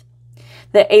truth.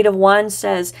 The Eight of Wands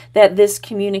says that this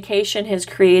communication has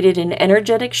created an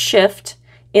energetic shift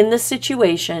in the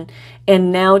situation, and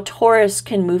now Taurus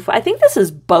can move. I think this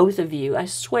is both of you. I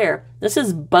swear, this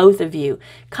is both of you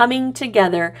coming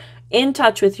together, in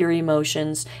touch with your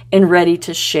emotions, and ready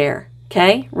to share.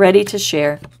 Okay? Ready to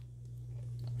share.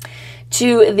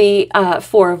 To the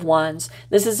Four of Wands.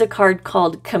 This is a card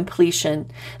called completion.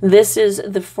 This is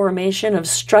the formation of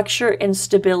structure and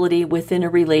stability within a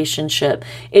relationship.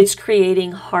 It's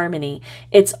creating harmony.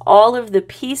 It's all of the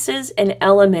pieces and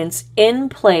elements in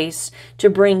place to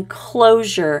bring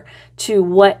closure to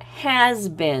what has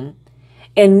been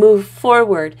and move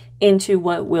forward into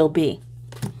what will be.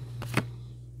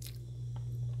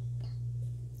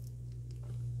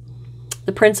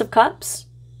 The Prince of Cups.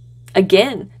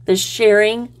 Again, the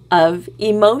sharing of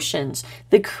emotions,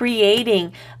 the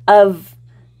creating of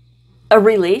a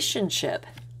relationship.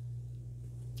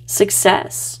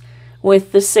 Success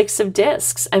with the Six of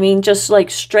Discs. I mean, just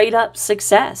like straight up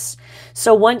success.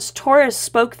 So once Taurus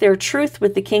spoke their truth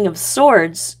with the King of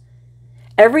Swords,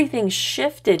 everything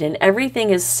shifted and everything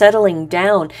is settling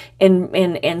down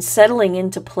and settling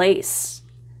into place.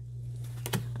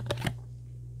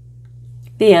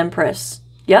 The Empress.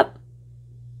 Yep.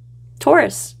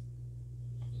 Taurus,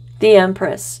 the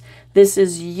Empress. This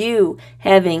is you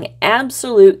having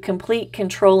absolute, complete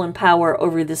control and power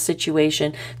over the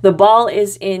situation. The ball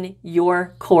is in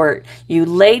your court. You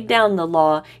laid down the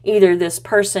law. Either this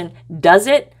person does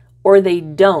it or they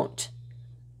don't.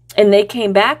 And they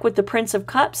came back with the Prince of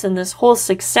Cups and this whole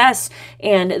success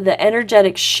and the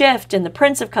energetic shift and the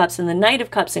Prince of Cups and the Knight of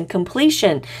Cups and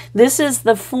completion. This is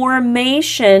the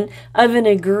formation of an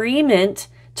agreement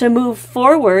to move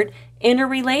forward in a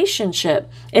relationship.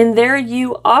 And there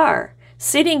you are,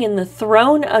 sitting in the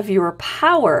throne of your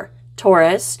power,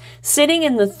 Taurus, sitting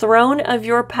in the throne of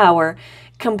your power,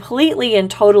 completely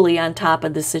and totally on top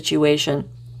of the situation.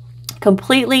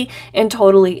 Completely and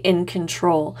totally in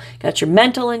control. Got your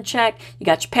mental in check, you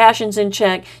got your passions in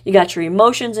check, you got your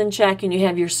emotions in check, and you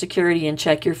have your security in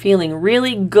check. You're feeling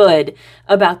really good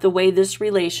about the way this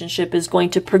relationship is going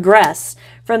to progress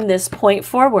from this point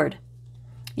forward.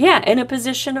 Yeah, in a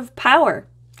position of power.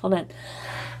 Hold on.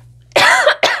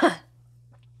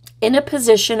 In a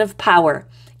position of power.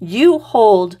 You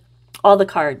hold all the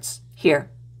cards here.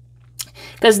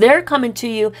 Because they're coming to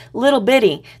you little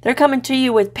bitty. They're coming to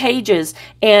you with pages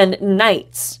and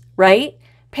knights, right?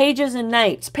 Pages and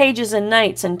knights, pages and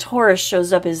knights. And Taurus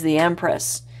shows up as the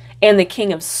Empress and the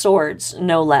King of Swords,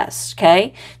 no less,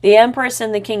 okay? The Empress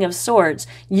and the King of Swords.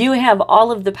 You have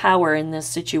all of the power in this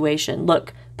situation.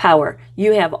 Look. Power.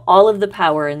 You have all of the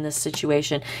power in this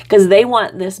situation because they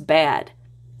want this bad.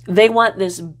 They want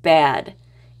this bad.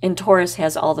 And Taurus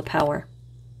has all the power.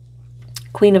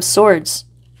 Queen of Swords.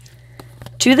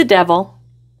 To the Devil.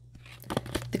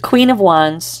 The Queen of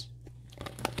Wands.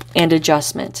 And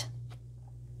Adjustment.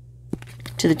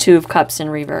 To the Two of Cups in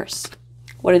reverse.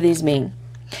 What do these mean?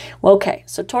 Well, okay,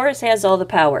 so Taurus has all the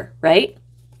power, right?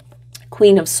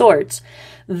 Queen of Swords.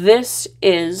 This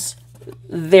is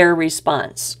their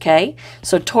response, okay?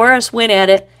 So Taurus went at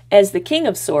it as the King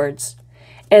of Swords,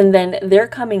 and then they're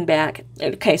coming back.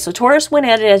 Okay, so Taurus went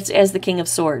at it as the King of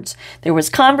Swords. There was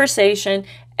conversation.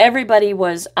 Everybody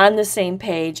was on the same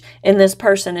page, and this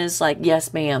person is like,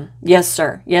 yes, ma'am. Yes,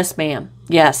 sir. Yes, ma'am.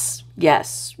 Yes,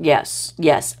 yes, yes,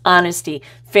 yes. Honesty,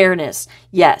 fairness.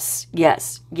 Yes,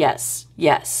 yes, yes,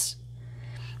 yes.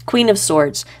 Queen of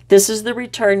Swords. This is the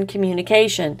return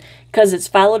communication because it's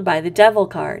followed by the Devil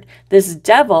card. This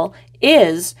Devil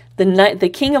is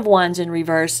the King of Wands in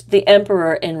reverse, the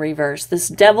Emperor in reverse. This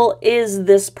Devil is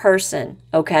this person,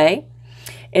 okay?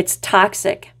 It's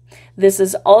toxic. This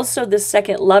is also the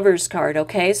second Lovers card,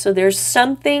 okay? So there's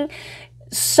something,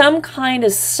 some kind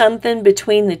of something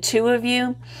between the two of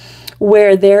you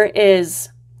where there is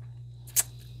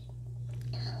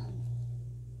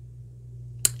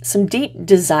some deep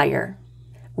desire,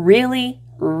 really,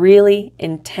 really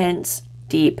intense,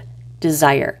 deep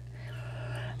desire.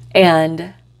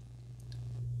 And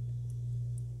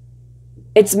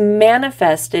it's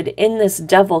manifested in this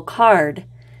Devil card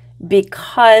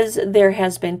because there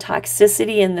has been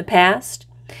toxicity in the past.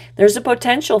 There's a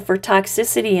potential for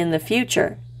toxicity in the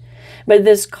future. But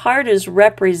this card is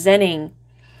representing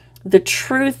the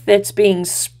truth that's being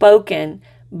spoken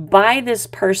by this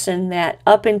person that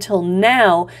up until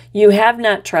now you have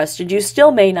not trusted. You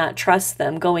still may not trust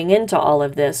them going into all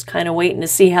of this, kind of waiting to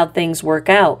see how things work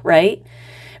out, right?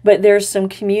 But there's some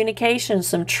communication,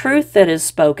 some truth that is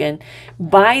spoken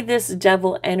by this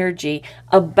devil energy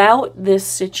about this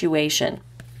situation.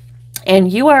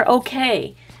 And you are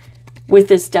okay with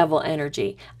this devil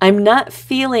energy. I'm not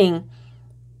feeling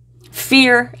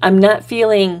fear. I'm not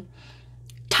feeling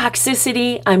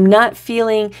toxicity. I'm not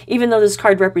feeling, even though this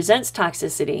card represents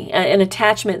toxicity, an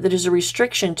attachment that is a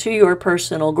restriction to your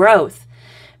personal growth.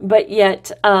 But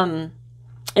yet,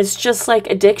 it's just like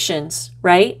addictions,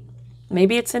 right?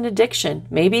 Maybe it's an addiction.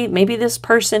 Maybe this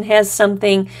person has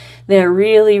something that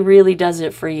really, really does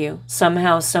it for you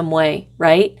somehow, some way,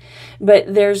 right?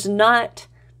 But there's not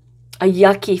a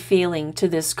yucky feeling to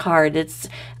this card. It's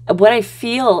what I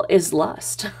feel is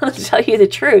lust. I'll tell you the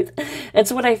truth.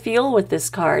 That's what I feel with this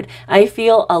card. I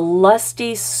feel a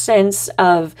lusty sense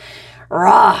of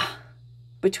rah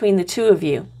between the two of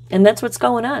you. And that's what's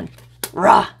going on.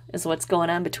 Rah is what's going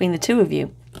on between the two of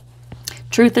you.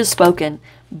 Truth is spoken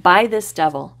by this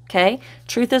devil, okay?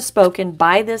 Truth is spoken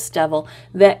by this devil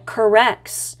that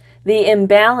corrects the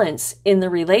imbalance in the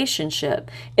relationship.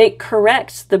 It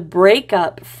corrects the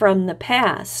breakup from the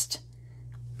past.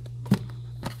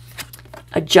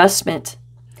 Adjustment.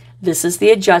 This is the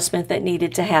adjustment that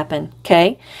needed to happen,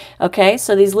 okay? Okay,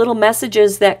 so these little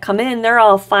messages that come in, they're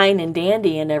all fine and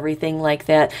dandy and everything like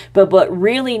that. But what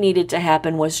really needed to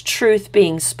happen was truth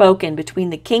being spoken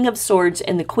between the King of Swords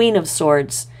and the Queen of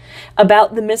Swords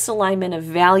about the misalignment of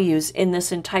values in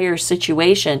this entire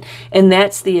situation. And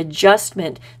that's the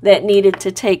adjustment that needed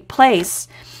to take place.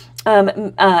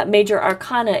 Major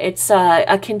Arcana, it's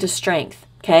akin to strength,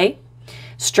 okay?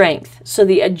 Strength. So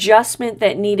the adjustment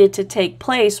that needed to take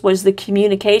place was the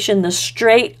communication, the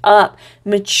straight up,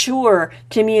 mature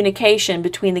communication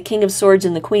between the King of Swords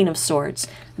and the Queen of Swords.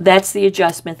 That's the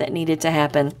adjustment that needed to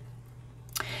happen.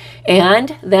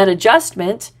 And that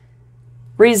adjustment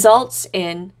results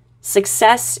in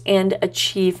success and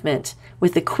achievement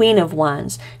with the Queen of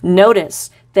Wands.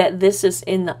 Notice that this is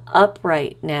in the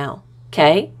upright now,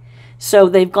 okay? So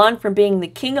they've gone from being the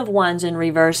King of Wands in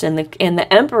reverse and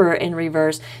the Emperor in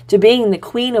reverse to being the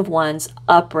Queen of Wands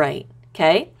upright,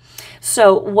 okay?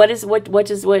 So what does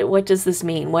this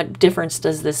mean? What difference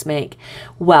does this make?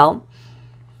 Well,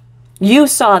 you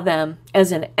saw them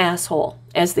as an asshole,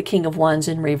 as the King of Wands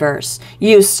in reverse.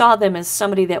 You saw them as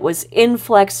somebody that was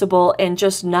inflexible and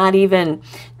just not even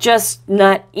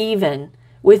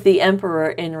with the Emperor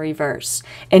in reverse.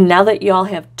 And now that y'all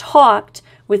have talked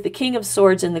with the King of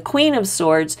Swords and the Queen of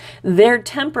Swords, their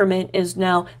temperament is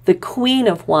now the Queen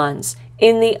of Wands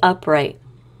in the upright.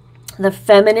 The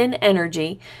feminine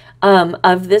energy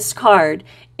of this card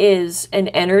is an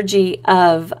energy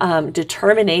of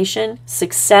determination,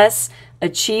 success,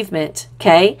 achievement,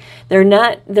 okay? They're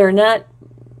not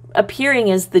appearing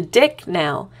as the dick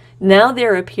now. Now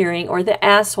they're appearing, or the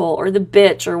asshole, or the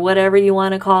bitch, or whatever you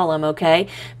want to call them, okay?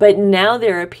 But now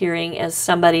they're appearing as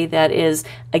somebody that is,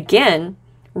 again,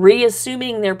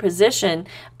 reassuming their position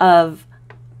of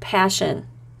passion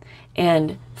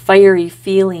and fiery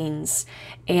feelings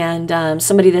and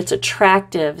somebody that's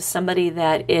attractive, somebody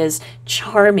that is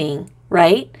charming,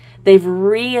 right? They've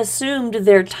reassumed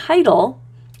their title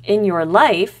in your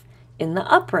life in the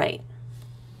upright.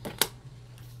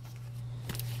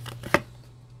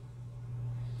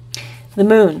 The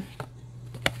moon.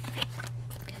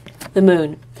 The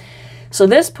moon. So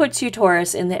this puts you,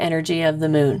 Taurus, in the energy of the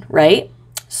moon, right?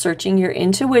 Searching your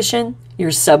intuition,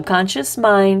 your subconscious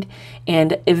mind,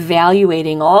 and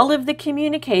evaluating all of the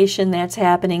communication that's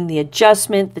happening, the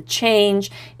adjustment, the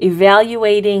change,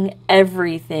 evaluating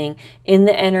everything in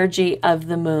the energy of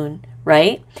the moon,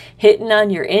 right? Hitting on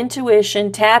your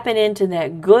intuition, tapping into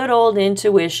that good old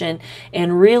intuition,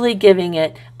 and really giving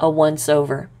it a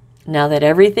once-over. Now that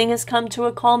everything has come to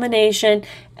a culmination,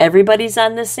 everybody's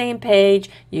on the same page,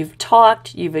 you've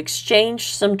talked, you've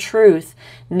exchanged some truth.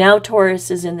 Now Taurus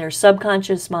is in their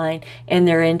subconscious mind and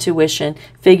their intuition,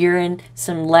 figuring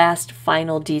some last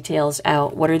final details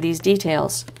out. What are these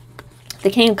details? The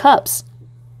King of Cups.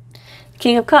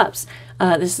 King of Cups.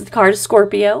 This is the card of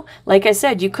Scorpio. Like I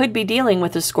said, you could be dealing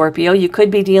with a Scorpio. You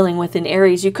could be dealing with an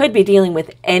Aries. You could be dealing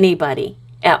with anybody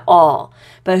at all.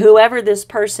 But whoever this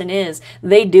person is,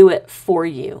 they do it for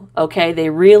you, okay?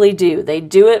 They really do. They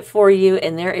do it for you,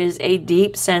 and there is a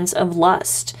deep sense of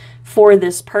lust for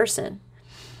this person.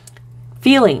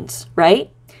 Feelings,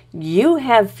 right? You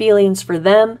have feelings for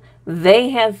them. They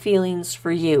have feelings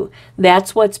for you.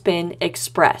 That's what's been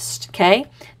expressed, okay?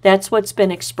 That's what's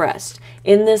been expressed.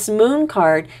 In this moon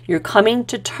card, you're coming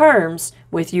to terms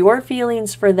with your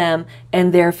feelings for them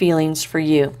and their feelings for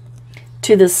you.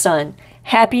 To the Sun,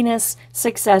 happiness,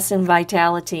 success, and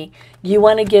vitality. You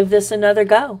want to give this another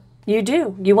go. You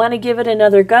do. You want to give it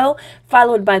another go,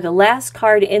 followed by the last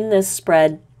card in this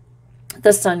spread,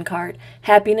 the Sun card,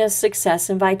 happiness, success,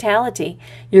 and vitality.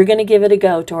 You're going to give it a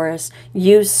go, Taurus.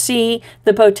 You see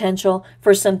the potential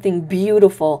for something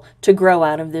beautiful to grow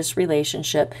out of this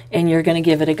relationship, and you're going to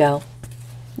give it a go.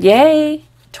 Yay,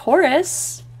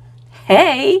 Taurus.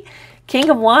 Hey, King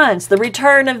of Wands, the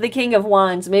return of the King of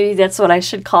Wands. Maybe that's what I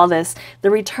should call this. The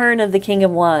return of the King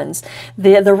of Wands.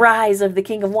 The rise of the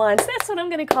King of Wands. That's what I'm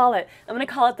going to call it. I'm going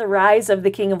to call it the rise of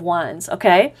the King of Wands.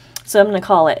 Okay? So I'm going to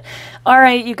call it. All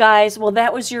right, you guys. Well,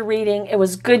 that was your reading. It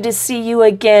was good to see you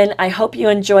again. I hope you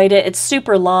enjoyed it. It's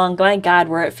super long. My God,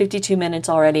 we're at 52 minutes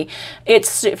already.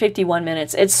 It's 51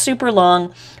 minutes. It's super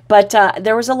long. But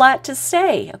there was a lot to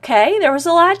say, okay? There was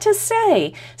a lot to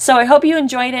say. So I hope you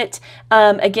enjoyed it.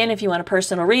 Again, if you want a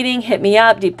personal reading, hit me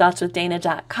up,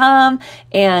 deepthoughtswithdana.com.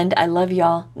 And I love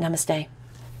y'all. Namaste.